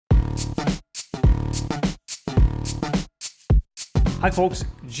Hi folks,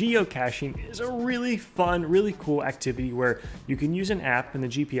 geocaching is a really fun, really cool activity where you can use an app in the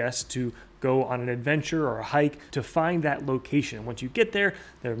GPS to go on an adventure or a hike to find that location. Once you get there,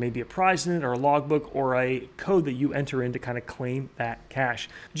 there may be a prize in it or a logbook or a code that you enter in to kind of claim that cache.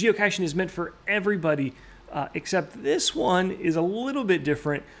 Geocaching is meant for everybody, except this one is a little bit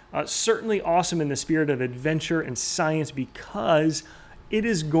different. Certainly awesome in the spirit of adventure and science because it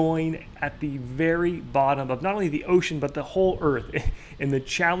is going at the very bottom of not only the ocean, but the whole Earth in the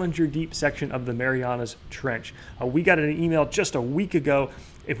Challenger Deep section of the Mariana Trench. We got an email just a week ago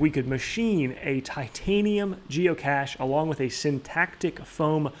if we could machine a titanium geocache along with a syntactic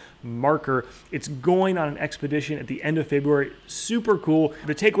foam marker. It's going on an expedition at the end of February. Super cool.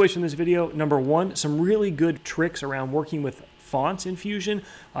 The takeaways from this video, number one, some really good tricks around working with fonts in Fusion,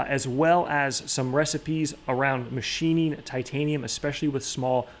 as well as some recipes around machining titanium, especially with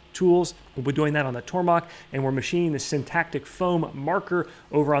small tools. We'll be doing that on the Tormach, and we're machining the syntactic foam marker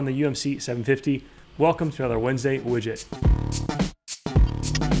over on the UMC-750. Welcome to another Wednesday widget.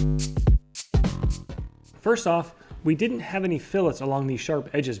 First off, we didn't have any fillets along these sharp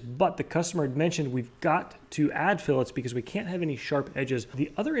edges, but the customer had mentioned we've got to add fillets because we can't have any sharp edges.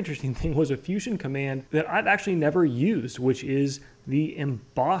 The other interesting thing was a Fusion command that I've actually never used, which is the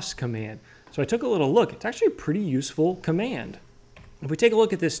Emboss command. So I took a little look. It's actually a pretty useful command. If we take a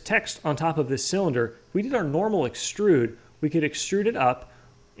look at this text on top of this cylinder, if we did our normal extrude, we could extrude it up,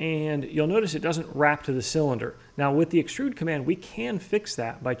 and you'll notice it doesn't wrap to the cylinder. Now with the extrude command, we can fix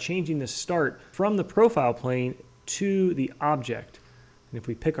that by changing the start from the profile plane to the object. And if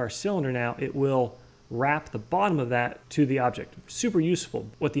we pick our cylinder now, it will wrap the bottom of that to the object. Super useful.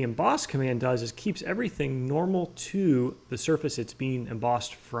 What the emboss command does is keeps everything normal to the surface it's being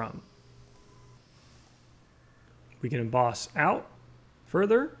embossed from. We can emboss out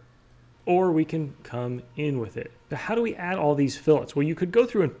further, or we can come in with it. So how do we add all these fillets? Well, you could go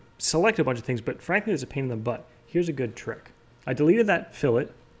through and select a bunch of things, but frankly, it's a pain in the butt. Here's a good trick. I deleted that fillet.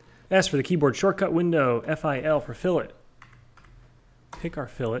 S for the keyboard shortcut window, FIL for fillet. Pick our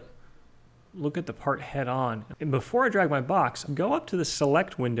fillet, look at the part head on. And before I drag my box, go up to the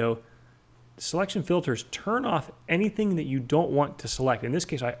select window, selection filters, turn off anything that you don't want to select. In this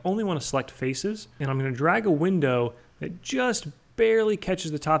case, I only want to select faces, and I'm going to drag a window that just barely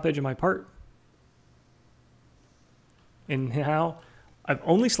catches the top edge of my part. And now I've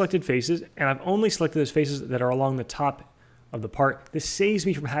only selected faces, and I've only selected those faces that are along the top of the part. This saves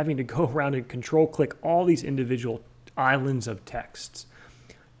me from having to go around and control click all these individual islands of texts.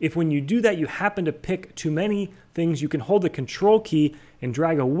 If when you do that you happen to pick too many things, you can hold the control key and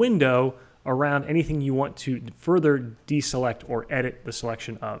drag a window around anything you want to further deselect or edit the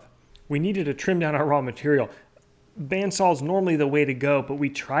selection of. We needed to trim down our raw material. Bandsaw is normally the way to go, but we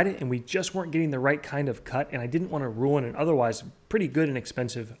tried it and we just weren't getting the right kind of cut, and I didn't want to ruin an otherwise pretty good and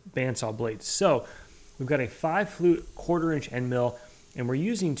expensive bandsaw blade. So we've got a 5 flute 1/4 inch end mill, and we're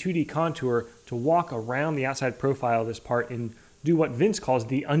using 2D contour to walk around the outside profile of this part and do what Vince calls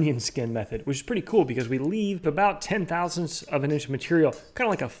the onion skin method, which is pretty cool because we leave about 0.010 of an inch of material, kind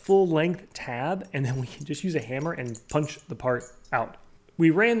of like a full length tab, and then we can just use a hammer and punch the part out. We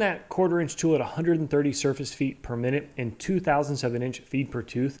ran that 1/4 inch tool at 130 surface feet per minute and 0.002 of an inch feed per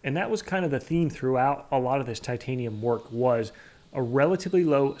tooth, and that was kind of the theme throughout a lot of this titanium work, was a relatively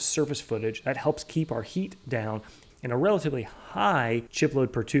low surface footage that helps keep our heat down, and a relatively high chip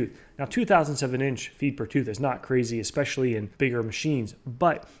load per tooth. Now 0.002 of an inch feed per tooth is not crazy, especially in bigger machines,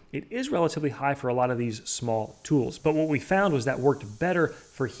 but it is relatively high for a lot of these small tools. But what we found was that worked better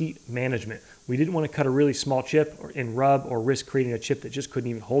for heat management. We didn't want to cut a really small chip and rub or risk creating a chip that just couldn't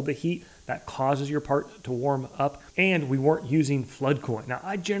even hold the heat. That causes your part to warm up, and we weren't using flood coolant. Now,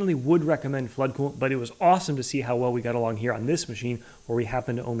 I generally would recommend flood coolant, but it was awesome to see how well we got along here on this machine where we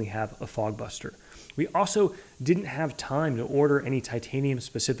happen to only have a Fogbuster. We also didn't have time to order any titanium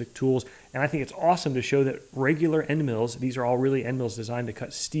specific tools, and I think it's awesome to show that regular end mills, these are all really end mills designed to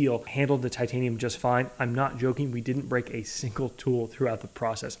cut steel, handled the titanium just fine. I'm not joking, we didn't break a single tool throughout the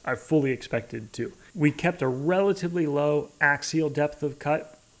process. I fully expected to. We kept a relatively low axial depth of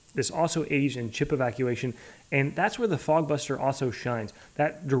cut. This also aids in chip evacuation, and that's where the Fogbuster also shines.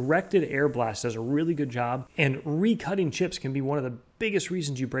 That directed air blast does a really good job, and recutting chips can be one of the biggest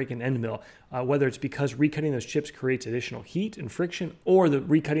reasons you break an end mill, whether it's because recutting those chips creates additional heat and friction, or the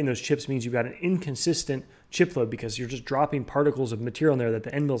recutting those chips means you've got an inconsistent chip load because you're just dropping particles of material in there that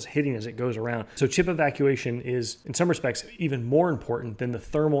the end mill's hitting as it goes around. So chip evacuation is, in some respects, even more important than the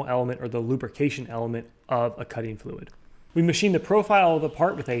thermal element or the lubrication element of a cutting fluid. We machined the profile of the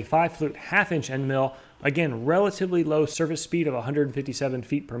part with a 5 flute half-inch end mill. Again, relatively low surface speed of 157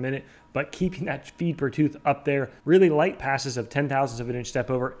 feet per minute, but keeping that feed per tooth up there. Really light passes of 0.010 of an inch step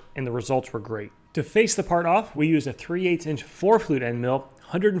over, and the results were great. To face the part off, we used a 3/8 inch 4 flute end mill,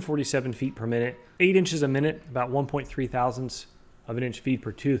 147 feet per minute, 8 inches a minute, about 1.3 thousandths of an inch feed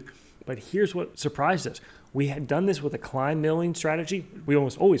per tooth. But here's what surprised us. We had done this with a climb milling strategy. We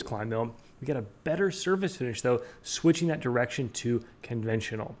almost always climb mill. We got a better surface finish though, switching that direction to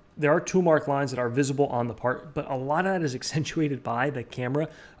conventional. There are tool mark lines that are visible on the part, but a lot of that is accentuated by the camera.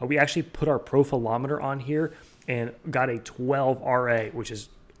 We actually put our profilometer on here and got a 12 RA, which is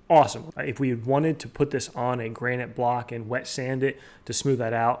awesome. If we wanted to put this on a granite block and wet sand it to smooth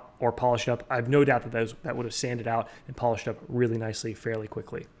that out or polish it up, I have no doubt that that would have sanded out and polished up really nicely fairly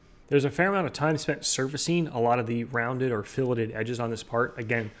quickly. There's a fair amount of time spent surfacing a lot of the rounded or filleted edges on this part.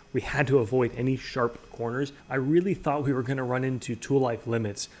 Again, we had to avoid any sharp corners. I really thought we were going to run into tool life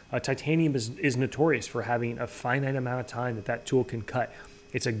limits. Titanium is notorious for having a finite amount of time that tool can cut.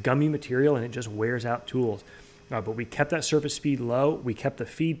 It's a gummy material and it just wears out tools. But we kept that surface speed low. We kept the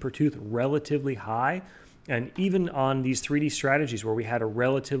feed per tooth relatively high. And even on these 3D strategies where we had a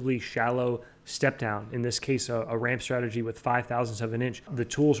relatively shallow step down, in this case, a ramp strategy with 0.005 thousandths of an inch, the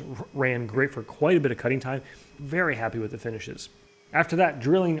tools ran great for quite a bit of cutting time. Very happy with the finishes. After that,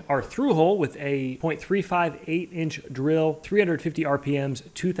 drilling our through hole with a 0.358 inch drill, 350 RPMs,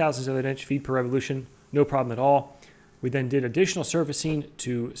 0.002 thousandths of an inch feed per revolution, no problem at all. We then did additional surfacing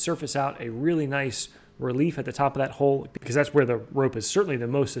to surface out a really nice relief at the top of that hole, because that's where the rope is certainly the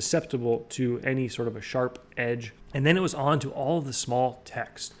most susceptible to any sort of a sharp edge. And then it was on to all of the small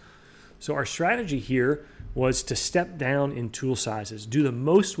text. So our strategy here was to step down in tool sizes, do the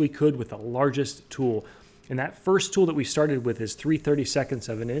most we could with the largest tool. And that first tool that we started with is 3/32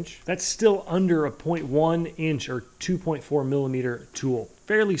 of an inch. That's still under a 0.1 inch or 2.4 millimeter tool,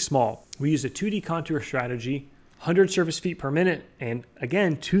 fairly small. We used a 2D contour strategy, 100 surface feet per minute, and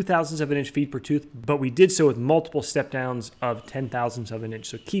again, 0.002 thousandths of an inch feed per tooth, but we did so with multiple step downs of 0.010 thousandths of an inch,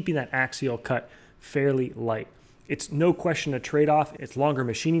 so keeping that axial cut fairly light. It's no question a trade-off. It's longer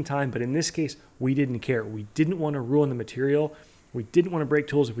machining time, but in this case, we didn't care. We didn't want to ruin the material. We didn't want to break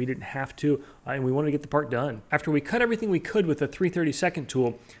tools if we didn't have to, and we wanted to get the part done. After we cut everything we could with a 3/32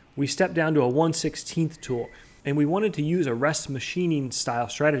 tool, we stepped down to a 1/16 tool, and we wanted to use a rest machining style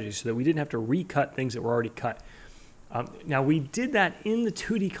strategy so that we didn't have to recut things that were already cut. Now we did that in the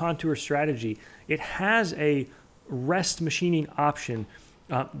 2D contour strategy. It has a rest machining option,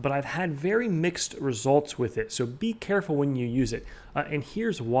 but I've had very mixed results with it. So be careful when you use it. And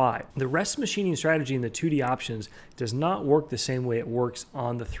here's why. The rest machining strategy in the 2D options does not work the same way it works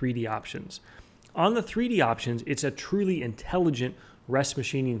on the 3D options. On the 3D options, it's a truly intelligent rest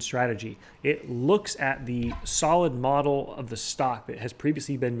machining strategy. It looks at the solid model of the stock that has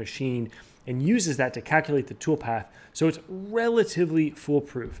previously been machined and uses that to calculate the tool path, so it's relatively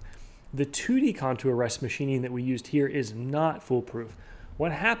foolproof. The 2D contour rest machining that we used here is not foolproof.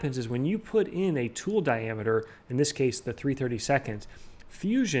 What happens is when you put in a tool diameter, in this case the 3/32,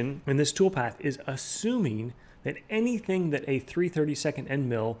 Fusion in this tool path is assuming that anything that a 3/32 end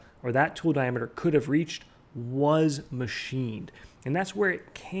mill or that tool diameter could have reached was machined. And that's where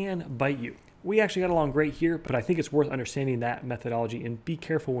it can bite you. We actually got along great here, but I think it's worth understanding that methodology and be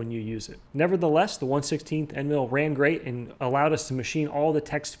careful when you use it. Nevertheless, the 1/16 end mill ran great and allowed us to machine all the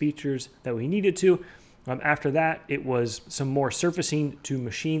text features that we needed to. After that, it was some more surfacing to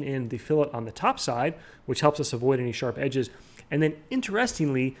machine in the fillet on the top side, which helps us avoid any sharp edges. And then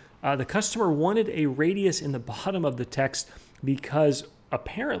interestingly, the customer wanted a radius in the bottom of the text because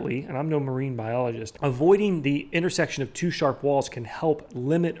apparently, and I'm no marine biologist, avoiding the intersection of two sharp walls can help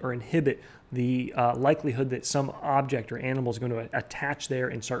limit or inhibit the likelihood that some object or animal is going to attach there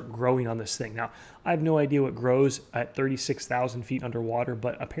and start growing on this thing. Now, I have no idea what grows at 36,000 feet underwater,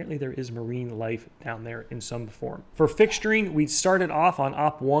 but apparently there is marine life down there in some form. For fixturing, we started off on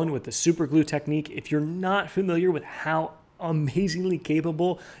Op 1 with the Superglue technique. If you're not familiar with how amazingly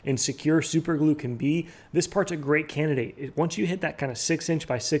capable and secure Superglue can be, this part's a great candidate. Once you hit that kind of 6"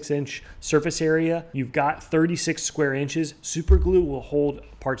 by 6" surface area, you've got 36 square inches. Superglue will hold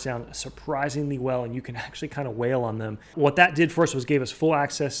parts down surprisingly well, and you can actually kind of wail on them. What that did for us was gave us full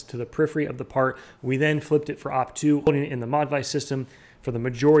access to the periphery of the part. We then flipped it for Op 2, holding it in the Modvice system for the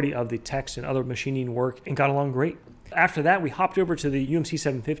majority of the text and other machining work, and got along great. After that, we hopped over to the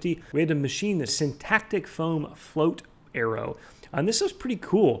UMC-750. We had to machine the Syntactic foam float arrow. And this was pretty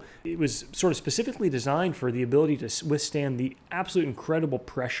cool. It was sort of specifically designed for the ability to withstand the absolute incredible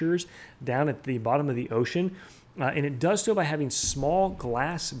pressures down at the bottom of the ocean. and it does so by having small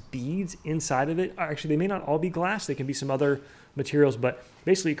glass beads inside of it. Actually, they may not all be glass. They can be some other materials, but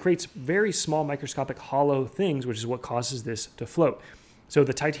basically it creates very small microscopic hollow things, which is what causes this to float. So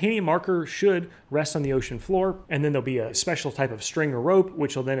the titanium marker should rest on the ocean floor, and then there'll be a special type of string or rope,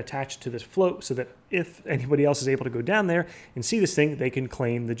 which will then attach to this float so that if anybody else is able to go down there and see this thing, they can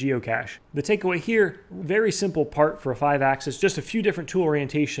claim the geocache. The takeaway here, very simple part for a 5-axis, just a few different tool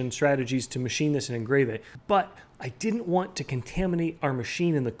orientation strategies to machine this and engrave it. But I didn't want to contaminate our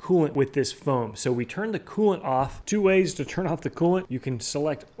machine and the coolant with this foam. So we turned the coolant off. 2 ways to turn off the coolant. You can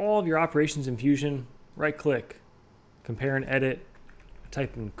select all of your operations in Fusion, right click, compare and edit,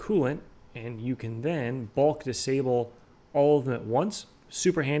 type in coolant, and you can then bulk disable all of them at once.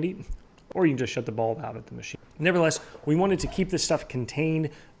 Super handy. Or you can just shut the bulb out of the machine. Nevertheless, we wanted to keep this stuff contained,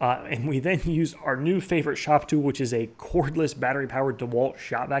 and we then used our new favorite shop tool, which is a cordless battery-powered DeWalt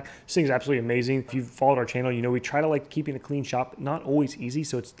shop vac. This thing is absolutely amazing. If you've followed our channel, you know we try to like keeping a clean shop, not always easy,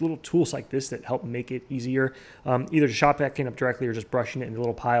 so it's little tools like this that help make it easier, either to shop vac up directly or just brushing it into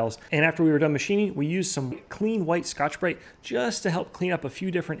little piles. And after we were done machining, we used some clean white Scotch-Brite just to help clean up a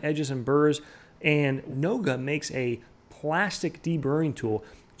few different edges and burrs, and Noga makes a plastic deburring tool,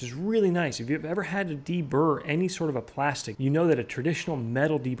 which is really nice. If you've ever had to deburr any sort of a plastic, you know that a traditional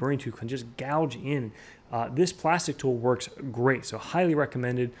metal deburring tool can just gouge in. This plastic tool works great, so highly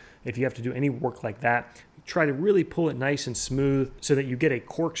recommended if you have to do any work like that. Try to really pull it nice and smooth so that you get a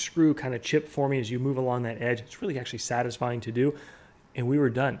corkscrew kind of chip forming as you move along that edge. It's really actually satisfying to do, and we were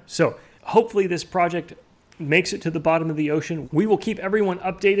done. So hopefully this project makes it to the bottom of the ocean. We will keep everyone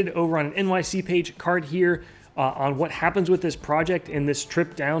updated over on an NYC page card here on what happens with this project and this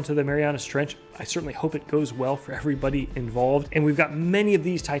trip down to the Mariana Trench. I certainly hope it goes well for everybody involved. And we've got many of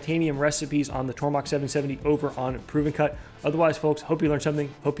these titanium recipes on the Tormach 770 over on Proven Cut. Otherwise, folks, hope you learned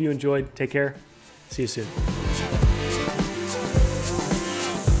something. Hope you enjoyed. Take care. See you soon.